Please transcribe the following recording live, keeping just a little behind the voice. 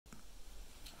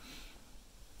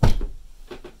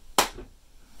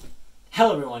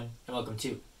Hello everyone, and welcome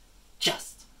to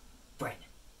Just Brandon.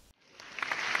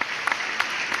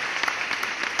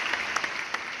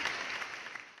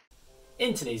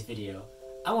 In today's video,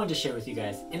 I wanted to share with you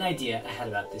guys an idea I had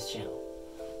about this channel.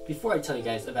 Before I tell you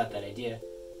guys about that idea,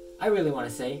 I really want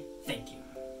to say thank you.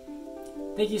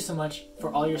 Thank you so much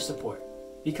for all your support.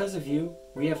 Because of you,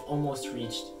 we have almost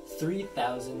reached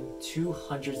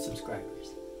 3,200 subscribers.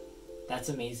 That's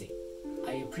amazing.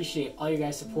 I appreciate all your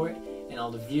guys' support and all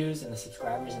the views and the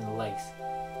subscribers and the likes.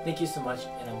 Thank you so much,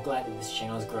 and I'm glad that this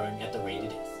channel is growing at the rate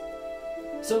it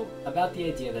is. So, about the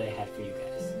idea that I had for you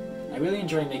guys. I really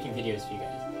enjoy making videos for you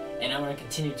guys, and I want to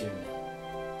continue doing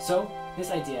that. So,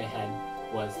 this idea I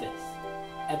had was this.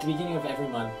 At the beginning of every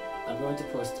month, I'm going to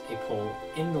post a poll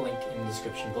in the link in the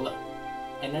description below.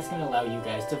 And that's going to allow you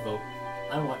guys to vote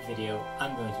on what video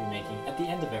I'm going to be making at the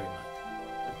end of every month.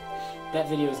 That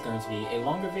video is going to be a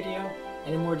longer video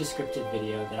and a more descriptive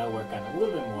video that I'll work on a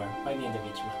little bit more by the end of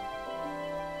each month.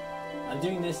 I'm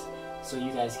doing this so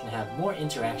you guys can have more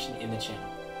interaction in the channel.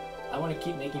 I want to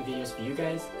keep making videos for you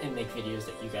guys and make videos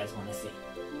that you guys want to see.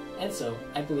 And so,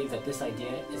 I believe that this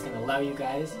idea is going to allow you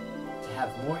guys to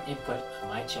have more input on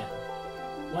my channel.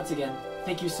 Once again,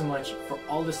 thank you so much for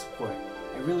all the support.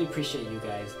 I really appreciate you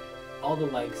guys, all the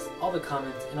likes, all the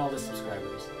comments, and all the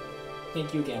subscribers.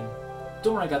 Thank you again. ど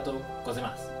うもありがとうござい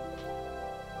ます。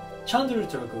チャンネル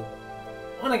登録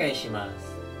お願いしま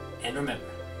す。And remember,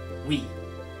 we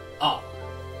are